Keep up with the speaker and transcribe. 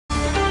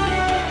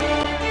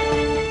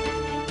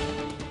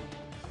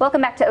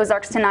Welcome back to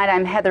Ozarks Tonight.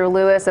 I'm Heather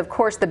Lewis. Of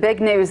course, the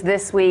big news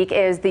this week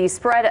is the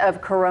spread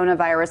of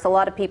coronavirus. A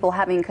lot of people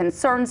having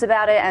concerns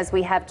about it as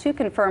we have two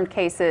confirmed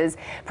cases,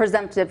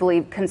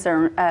 presumptively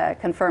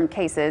confirmed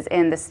cases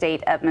in the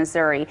state of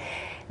Missouri.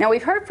 Now,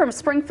 we've heard from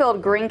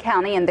Springfield, Greene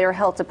County and their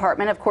health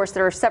department. Of course,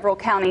 there are several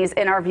counties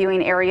in our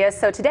viewing area.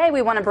 So today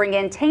we want to bring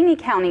in Taney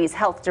County's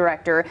health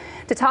director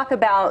to talk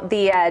about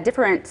the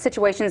different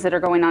situations that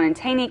are going on in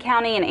Taney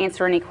County and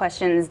answer any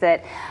questions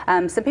that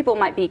some people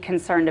might be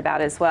concerned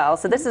about as well.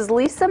 So this is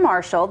Lisa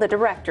Marshall, the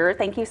director.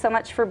 Thank you so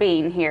much for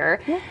being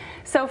here. Yeah.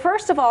 So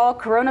first of all,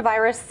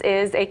 coronavirus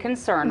is a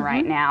concern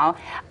right now.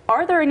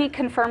 Are there any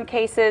confirmed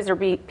cases or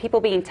people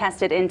being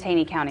tested in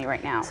Taney County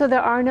right now? So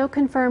there are no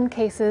confirmed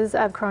cases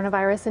of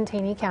coronavirus in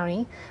Taney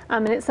County,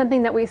 and it's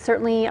something that we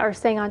certainly are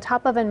staying on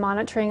top of and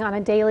monitoring on a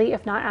daily,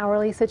 if not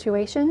hourly,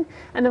 situation.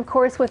 And of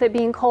course, with it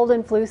being cold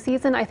and flu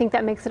season, I think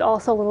that makes it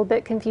also a little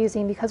bit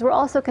confusing because we're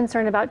also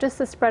concerned about just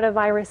the spread of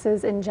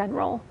viruses in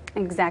general.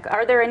 Exactly.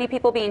 Are there any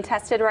people being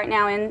tested right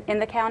now in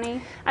the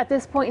county? At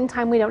this point in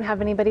time, we don't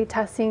have anybody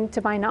testing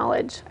to my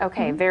knowledge.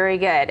 Okay, very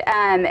good.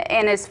 And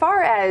as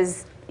far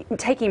as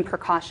taking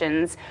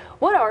precautions,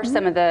 what are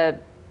some of the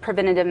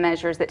preventative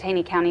measures that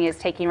Taney County is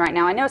taking right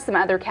now? I know some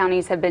other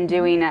counties have been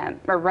doing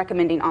or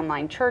recommending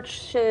online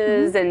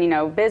churches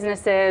and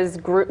businesses,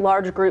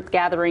 large group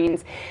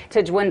gatherings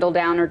to dwindle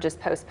down or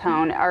just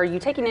postpone. Are you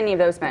taking any of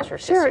those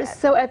measures? Sure.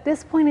 So at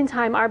this point in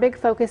time, our big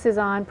focus is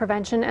on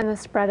prevention and the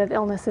spread of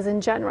illnesses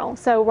in general.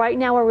 So right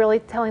now we're really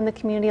telling the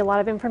community a lot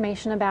of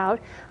information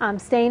about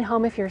staying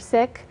home if you're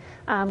sick,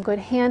 good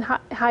hand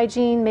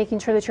hygiene, making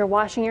sure that you're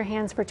washing your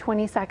hands for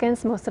 20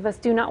 seconds. Most of us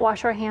do not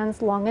wash our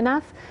hands long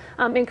enough,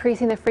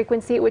 increasing the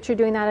frequency at which you're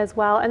doing that as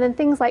well. And then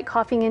things like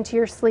coughing into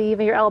your sleeve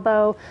or your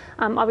elbow,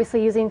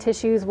 obviously using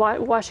tissues,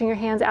 washing your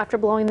hands after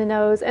blowing the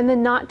nose, and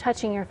then not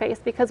touching your face.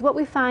 Because what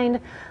we find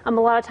a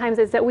lot of times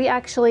is that we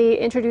actually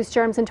introduce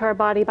germs into our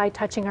body by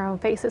touching our own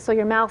faces. So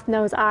your mouth,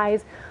 nose,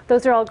 eyes,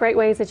 those are all great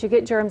ways that you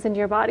get germs into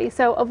your body.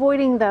 So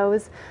avoiding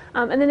those.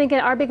 And then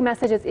again, our big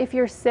message is if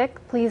you're sick,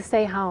 please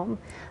stay home.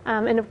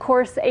 And of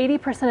course,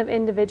 80% of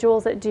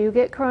individuals that do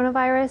get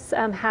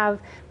coronavirus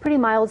have pretty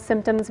mild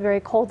symptoms,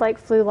 very cold-like,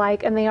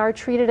 flu-like, and they are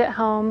treated at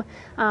home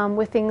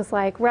with things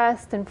like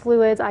rest and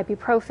fluids,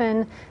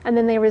 ibuprofen, and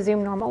then they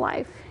resume normal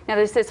life. Now,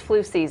 this is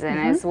flu season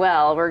as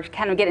well. We're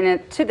kind of getting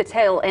to the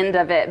tail end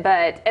of it,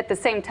 but at the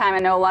same time, I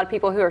know a lot of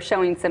people who are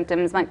showing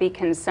symptoms might be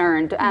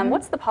concerned.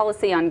 What's the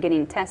policy on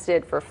getting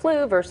tested for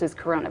flu versus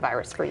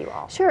coronavirus for you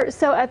all? Sure.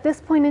 So at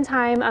this point in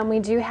time, we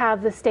do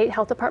have the state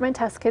health department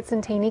test kits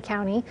in Taney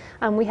County.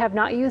 We have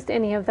not used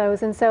any of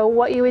those, and so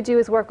what you would do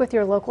is work with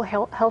your local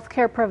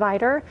healthcare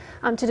provider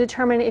to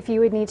determine if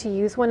you would need to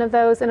use one of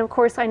those. And of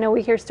course, I know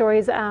we hear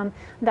stories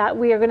that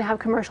we are going to have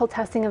commercial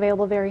testing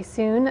available very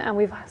soon, and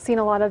we've seen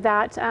a lot of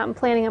that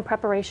planning and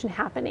preparation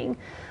happening.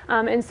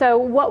 And so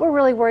what we're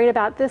really worried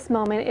about this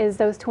moment is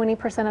those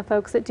 20% of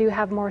folks that do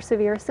have more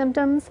severe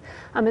symptoms.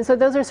 And so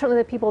those are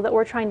certainly the people that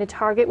we're trying to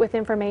target with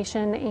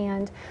information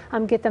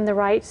and get them the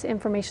right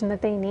information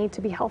that they need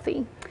to be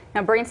healthy.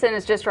 Now, Branson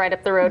is just right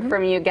up the road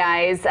from you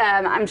guys.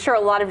 I'm sure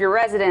a lot of your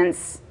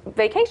residents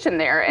vacation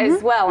there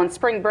as well, and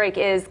spring break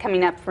is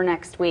coming up for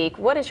next week.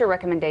 What is your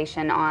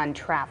recommendation on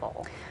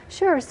travel?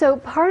 Sure. So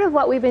part of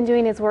what we've been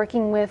doing is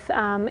working with,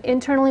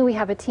 internally we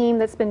have a team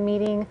that's been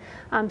meeting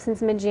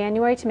since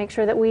mid-January to make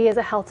sure that we as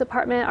a health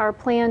department are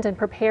planned and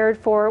prepared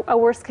for a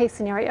worst case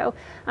scenario.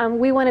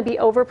 We want to be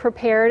over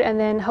prepared and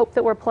then hope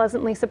that we're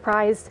pleasantly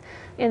surprised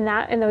in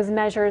those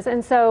measures.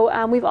 And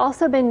so we've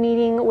also been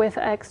meeting with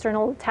an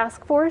external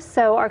task force,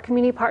 so our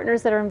community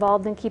partners that are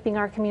involved in keeping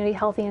our community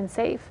healthy and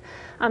safe.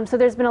 So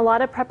there's been a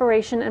lot of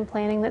preparation and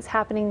planning that's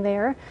happening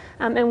there,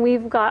 and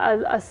we've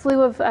got a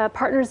slew of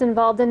partners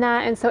involved in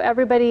that, and so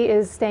everybody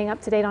is staying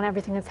up to date on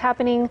everything that's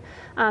happening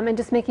and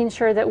just making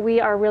sure that we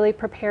are really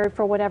prepared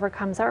for whatever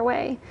comes our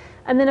way.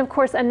 And then of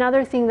course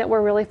another thing that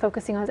we're really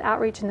focusing on is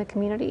outreach in the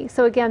community.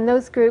 So again,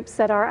 those groups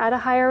that are at a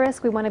higher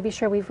risk, we want to be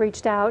sure we've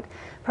reached out,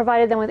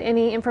 provided them with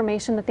any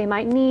information that they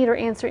might need or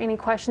answer any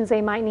questions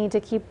they might need to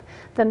keep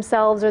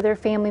themselves or their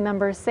family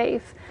members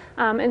safe.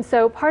 And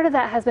so part of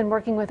that has been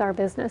working with our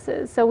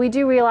businesses. So we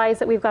do realize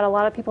that we've got a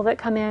lot of people that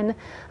come in,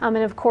 and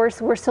of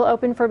course we're still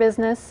open for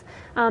business.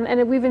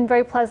 And we've been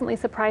very pleasantly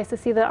surprised to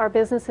see that our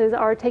businesses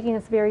are taking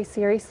this very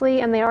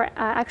seriously, and they are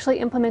actually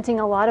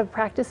implementing a lot of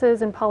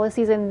practices and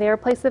policies in their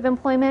place of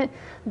employment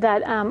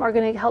that are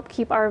going to help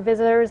keep our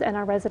visitors and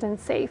our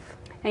residents safe.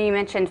 And you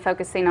mentioned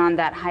focusing on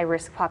that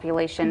high-risk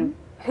population.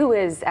 Who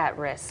is at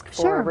risk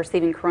for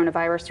receiving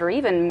coronavirus or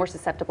even more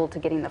susceptible to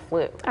getting the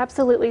flu?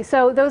 Absolutely.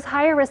 So those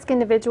higher risk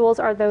individuals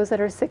are those that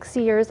are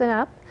 60 years and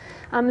up.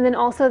 and then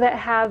also that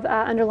have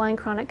underlying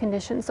chronic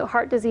conditions, so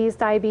heart disease,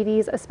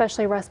 diabetes,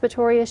 especially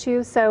respiratory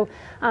issues. So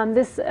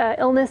this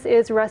illness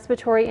is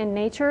respiratory in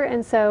nature,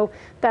 and so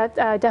that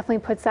definitely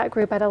puts that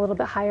group at a little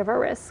bit higher of a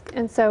risk.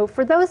 And so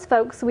for those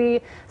folks,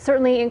 we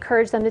certainly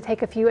encourage them to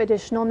take a few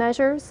additional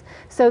measures.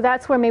 So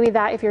that's where maybe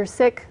that if you're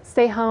sick,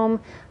 stay home.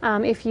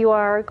 If you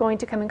are going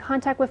to come in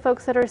contact with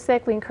folks that are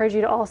sick, we encourage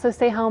you to also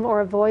stay home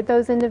or avoid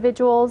those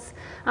individuals.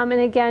 And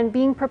again,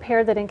 being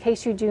prepared that in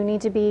case you do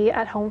need to be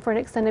at home for an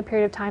extended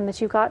period of time,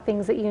 that you've got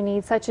things that you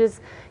need, such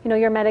as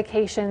your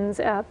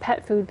medications,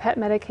 pet food, pet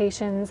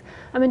medications,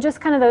 and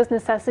just kind of those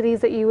necessities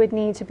that you would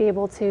need to be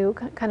able to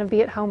kind of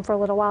be at home for a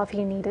little while if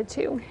you needed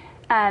to.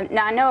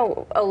 Now, I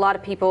know a lot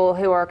of people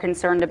who are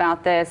concerned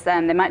about this,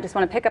 they might just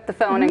want to pick up the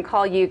phone and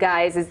call you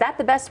guys. Is that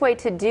the best way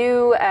to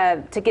do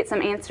to get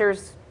some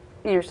answers,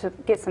 to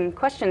get some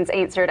questions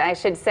answered, I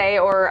should say,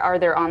 or are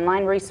there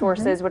online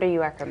resources? What do you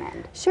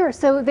recommend? Sure.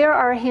 So there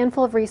are a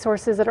handful of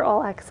resources that are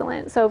all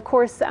excellent. So of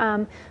course,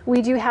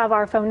 we do have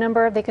our phone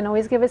number. They can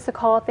always give us a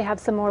call if they have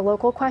some more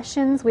local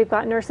questions. We've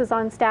got nurses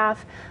on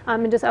staff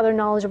and just other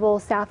knowledgeable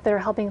staff that are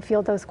helping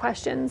field those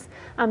questions.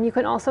 You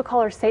can also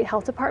call our state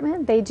health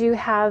department. They do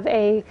have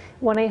a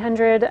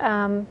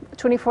 1-800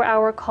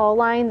 24-hour call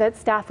line that's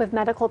staffed with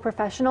medical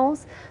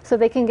professionals, so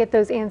they can get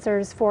those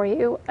answers for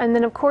you. And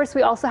then of course,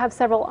 we also have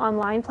several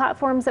online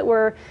platforms that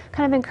we're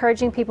kind of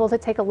encouraging people to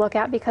take a look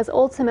at, because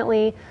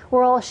ultimately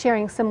we're all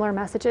sharing similar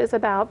messages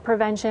about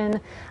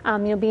prevention,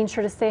 being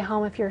sure to stay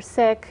home if you're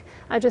sick,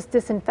 just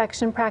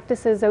disinfection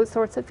practices, those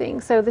sorts of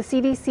things. So the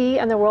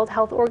CDC and the World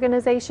Health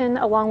Organization,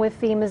 along with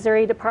the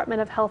Missouri Department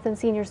of Health and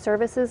Senior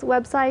Services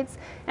websites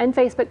and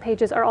Facebook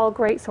pages, are all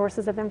great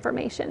sources of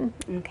information.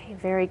 Okay,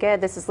 very good.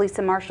 This is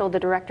Lisa Marshall, the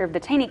director of the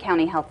Taney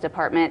County Health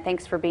Department.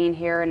 Thanks for being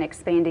here and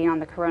expanding on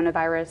the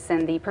coronavirus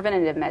and the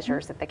preventative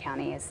measures that the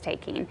county is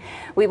taking.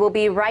 We will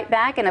be right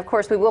back, and of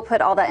course we will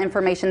put all that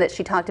information that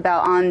she talked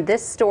about on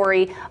this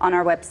story on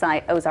our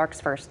website,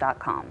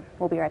 ozarksfirst.com.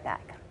 We'll be right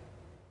back.